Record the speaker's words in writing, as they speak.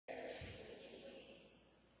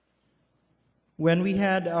When we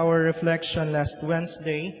had our reflection last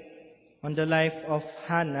Wednesday on the life of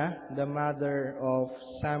Hannah, the mother of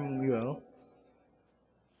Samuel,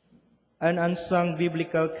 an unsung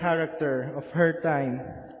biblical character of her time,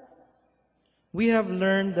 we have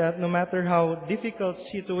learned that no matter how difficult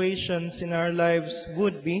situations in our lives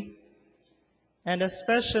would be, and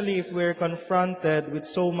especially if we're confronted with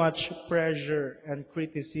so much pressure and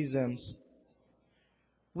criticisms,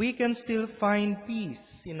 we can still find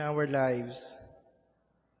peace in our lives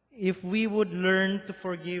if we would learn to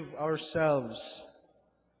forgive ourselves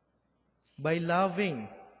by loving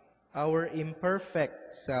our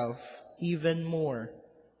imperfect self even more.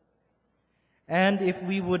 And if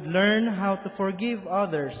we would learn how to forgive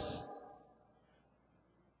others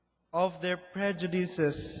of their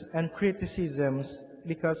prejudices and criticisms,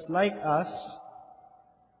 because like us,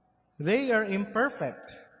 they are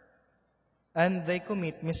imperfect and they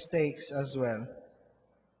commit mistakes as well.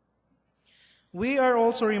 We are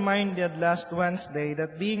also reminded last Wednesday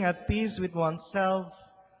that being at peace with oneself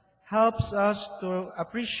helps us to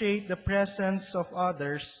appreciate the presence of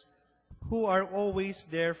others who are always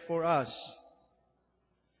there for us.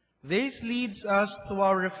 This leads us to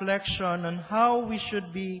our reflection on how we should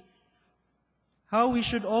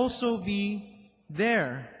also be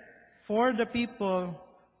there for the people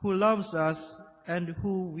who loves us and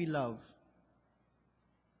who we love.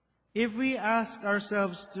 If we ask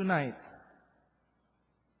ourselves tonight,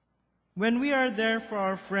 when we are there for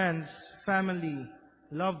our friends, family,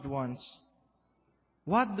 loved ones,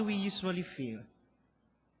 what do we usually feel?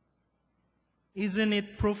 Isn't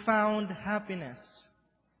it profound happiness?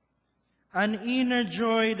 An inner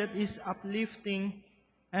joy that is uplifting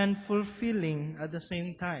and fulfilling at the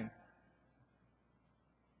same time.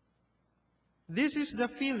 This is the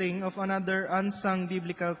feeling of another unsung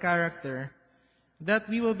biblical character that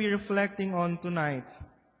we will be reflecting on tonight.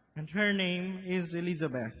 And her name is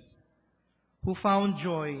Elizabeth, who found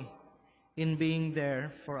joy in being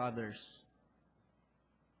there for others.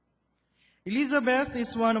 Elizabeth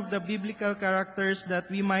is one of the biblical characters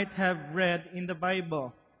that we might have read in the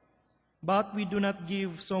Bible, but we do not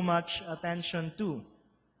give so much attention to.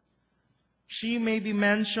 She may be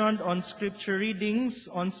mentioned on scripture readings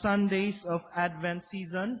on Sundays of Advent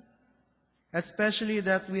season, especially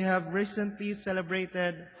that we have recently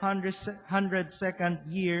celebrated 102nd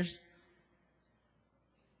years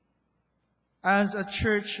as a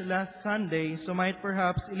church last Sunday, so might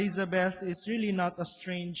perhaps Elizabeth is really not a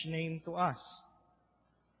strange name to us.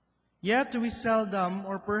 Yet we seldom,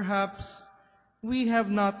 or perhaps we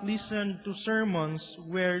have not listened to sermons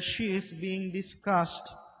where she is being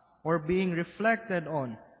discussed or being reflected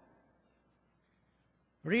on.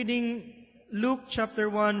 Reading Luke chapter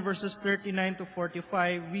 1 verses 39 to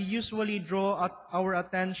 45, we usually draw our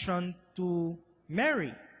attention to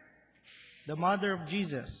Mary, the mother of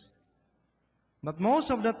Jesus. But most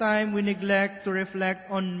of the time, we neglect to reflect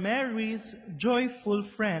on Mary's joyful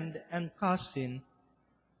friend and cousin,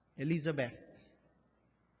 Elizabeth.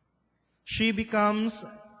 She becomes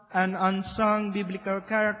an unsung biblical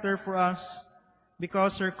character for us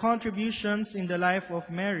because her contributions in the life of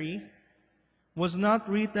Mary was not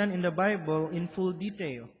written in the Bible in full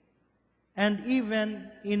detail, and even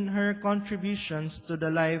in her contributions to the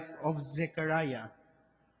life of Zechariah,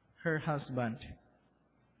 her husband.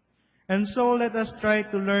 And so let us try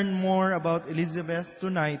to learn more about Elizabeth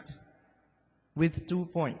tonight with 2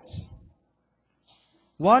 points.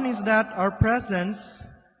 One is that our presence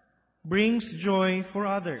brings joy for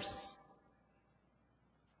others.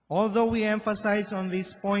 Although we emphasize on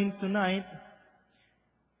this point tonight,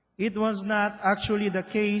 it was not actually the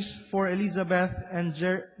case for Elizabeth and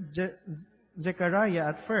Zechariah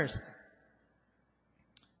at first.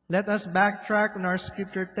 Let us backtrack on our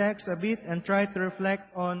scripture text a bit and try to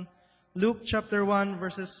reflect on Luke chapter 1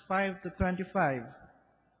 verses 5 to 25.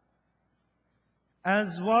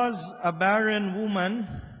 As was a barren woman,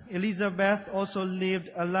 Elizabeth also lived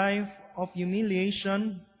a life of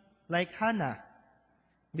humiliation like Hannah,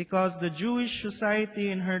 because the Jewish society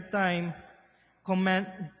in her time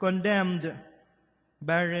condemned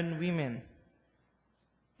barren women.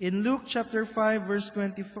 In Luke chapter 5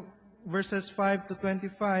 verses 5 to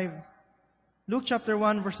 25, Luke chapter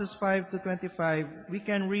 1 verses 5 to 25, we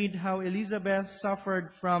can read how Elizabeth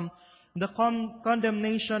suffered from the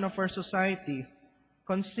condemnation of her society,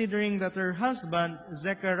 considering that her husband,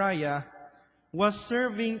 Zechariah, was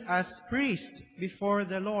serving as priest before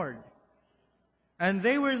the Lord. And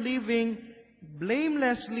they were living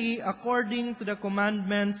blamelessly according to the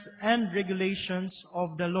commandments and regulations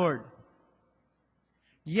of the Lord.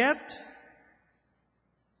 Yet,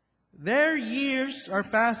 their years are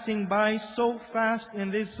passing by so fast in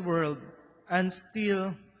this world and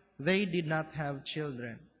still they did not have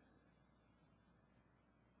children.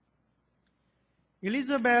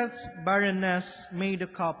 Elizabeth's barrenness made the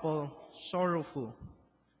couple sorrowful.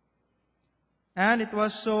 And it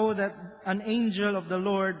was so that an angel of the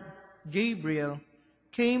Lord, Gabriel,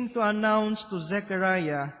 came to announce to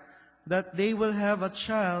Zechariah that they will have a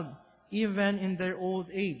child even in their old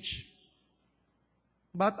age.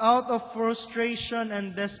 But out of frustration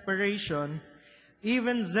and desperation,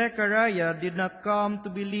 even Zechariah did not come to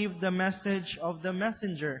believe the message of the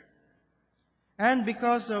messenger. And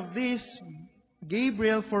because of this,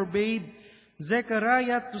 Gabriel forbade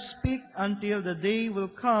Zechariah to speak until the day will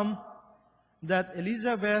come that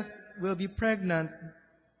Elizabeth will be pregnant,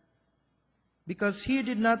 because he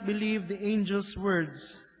did not believe the angel's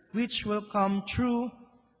words, which will come true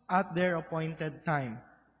at their appointed time.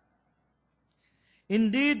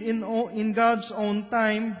 Indeed, in God's own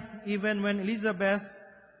time, even when Elizabeth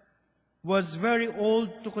was very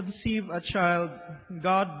old to conceive a child,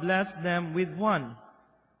 God blessed them with one,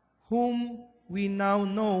 whom we now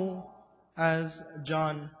know as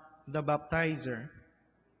John the Baptizer.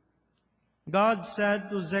 God said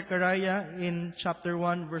to Zechariah in chapter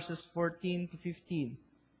 1, verses 14 to 15,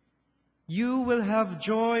 "You will have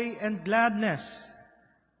joy and gladness,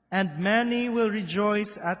 and many will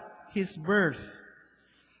rejoice at his birth,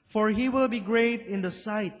 for he will be great in the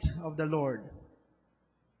sight of the Lord."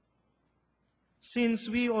 Since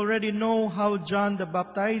we already know how John the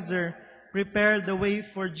Baptizer prepared the way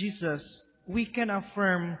for Jesus, we can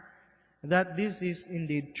affirm that this is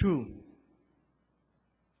indeed true.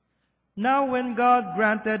 Now when God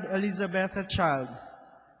granted Elizabeth a child,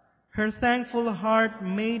 her thankful heart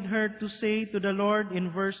made her to say to the Lord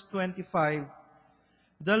in verse 25,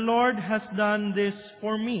 "The Lord has done this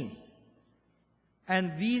for me,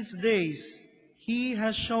 and these days he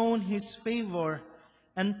has shown his favor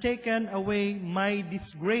and taken away my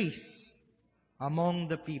disgrace among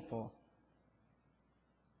the people."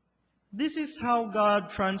 This is how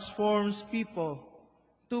God transforms people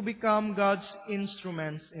to become God's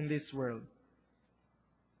instruments in this world.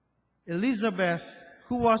 Elizabeth,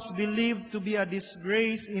 who was believed to be a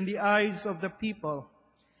disgrace in the eyes of the people,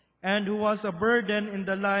 and who was a burden in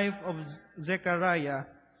the life of Zechariah,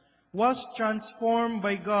 was transformed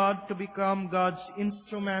by God to become God's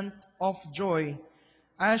instrument of joy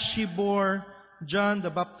as she bore John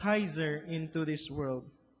the Baptizer into this world.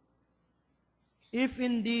 If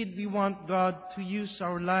indeed we want God to use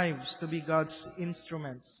our lives to be God's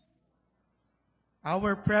instruments,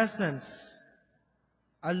 our presence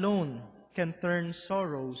alone can turn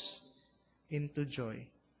sorrows into joy.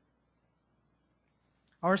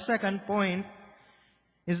 Our second point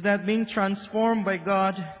is that being transformed by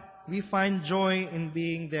God, we find joy in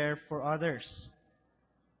being there for others.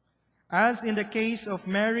 As in the case of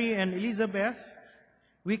Mary and Elizabeth,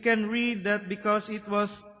 we can read that because it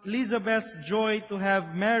was Elizabeth's joy to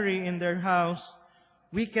have Mary in their house,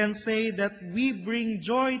 we can say that we bring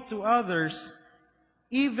joy to others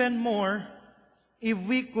even more if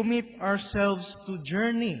we commit ourselves to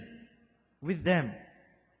journey with them.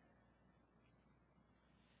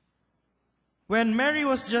 When Mary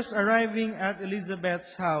was just arriving at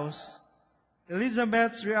Elizabeth's house,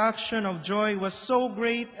 Elizabeth's reaction of joy was so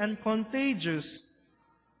great and contagious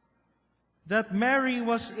that Mary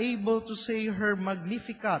was able to say her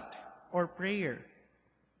Magnificat, or prayer.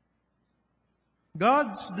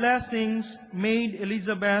 God's blessings made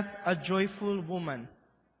Elizabeth a joyful woman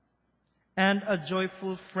and a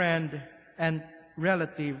joyful friend and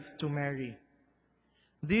relative to Mary.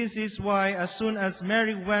 This is why as soon as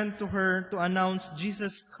Mary went to her to announce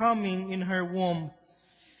Jesus' coming in her womb,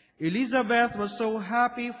 Elizabeth was so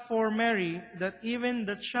happy for Mary that even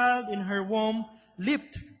the child in her womb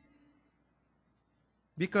leaped,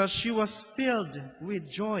 because she was filled with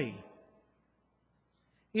joy.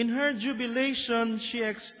 In her jubilation, she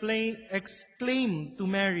exclaimed to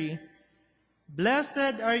Mary,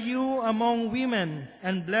 "Blessed are you among women,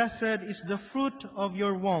 and blessed is the fruit of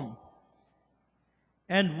your womb.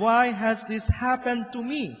 And why has this happened to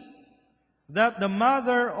me, that the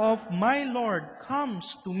mother of my Lord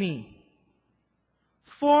comes to me?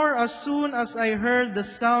 For as soon as I heard the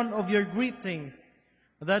sound of your greeting,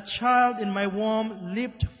 the child in my womb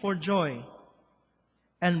leaped for joy.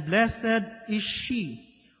 And blessed is she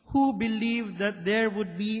who believed that there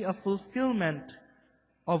would be a fulfillment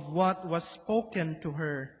of what was spoken to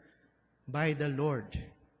her by the Lord."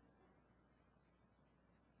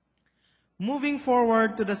 Moving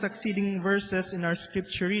forward to the succeeding verses in our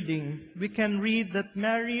scripture reading, we can read that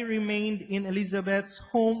Mary remained in Elizabeth's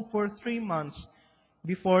home for 3 months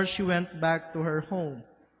before she went back to her home.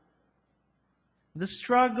 The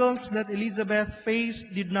struggles that Elizabeth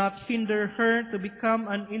faced did not hinder her to become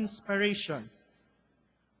an inspiration,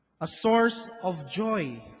 a source of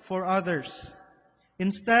joy for others.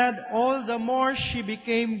 Instead, all the more she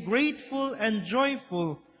became grateful and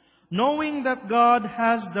joyful, knowing that God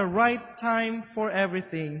has the right time for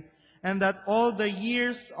everything, and that all the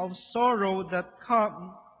years of sorrow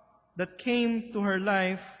that came to her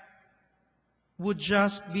life would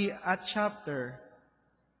just be a chapter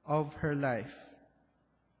of her life.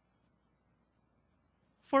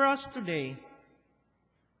 For us today,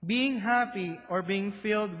 being happy or being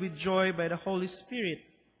filled with joy by the Holy Spirit,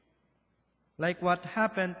 like what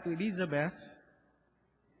happened to Elizabeth,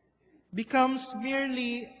 becomes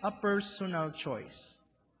merely a personal choice.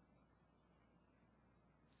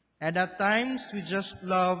 And at times, we just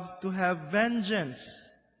love to have vengeance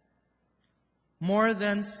more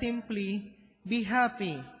than simply be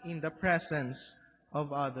happy in the presence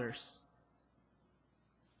of others.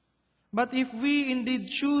 But if we indeed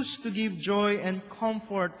choose to give joy and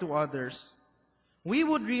comfort to others, we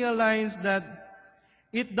would realize that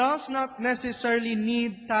it does not necessarily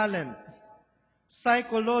need talent,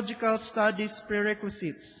 psychological studies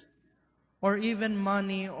prerequisites, or even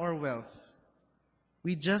money or wealth.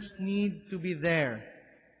 We just need to be there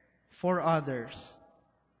for others,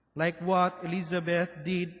 like what Elizabeth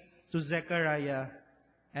did to Zechariah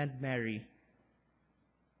and Mary.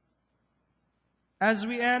 As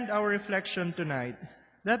we end our reflection tonight,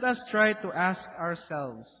 let us try to ask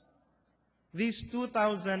ourselves, this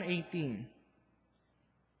 2018,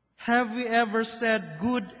 have we ever said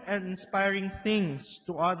good and inspiring things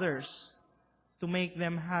to others to make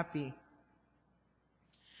them happy?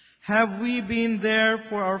 Have we been there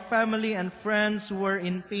for our family and friends who are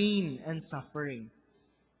in pain and suffering?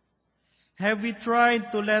 Have we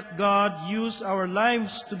tried to let God use our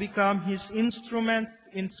lives to become His instruments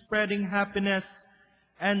in spreading happiness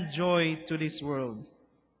and joy to this world?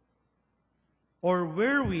 Or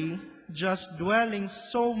were we just dwelling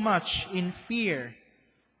so much in fear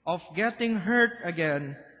of getting hurt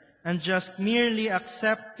again and just merely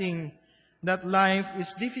accepting that life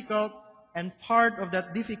is difficult and part of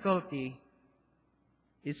that difficulty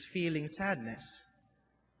is feeling sadness?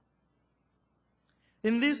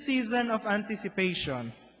 In this season of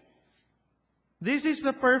anticipation, this is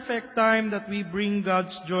the perfect time that we bring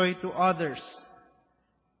God's joy to others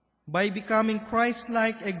by becoming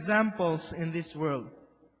Christ-like examples in this world.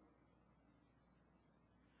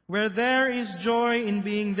 Where there is joy in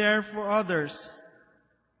being there for others,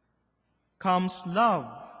 comes love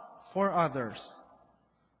for others,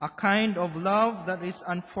 a kind of love that is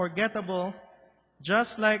unforgettable,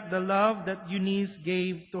 just like the love that Eunice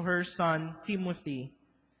gave to her son Timothy,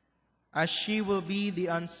 as she will be the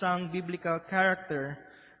unsung biblical character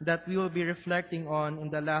that we will be reflecting on in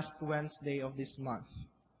the last Wednesday of this month.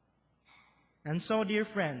 And so, dear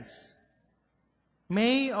friends,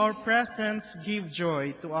 may our presence give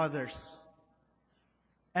joy to others,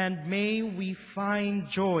 and may we find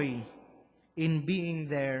joy in being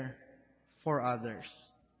there for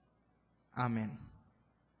others. Amen.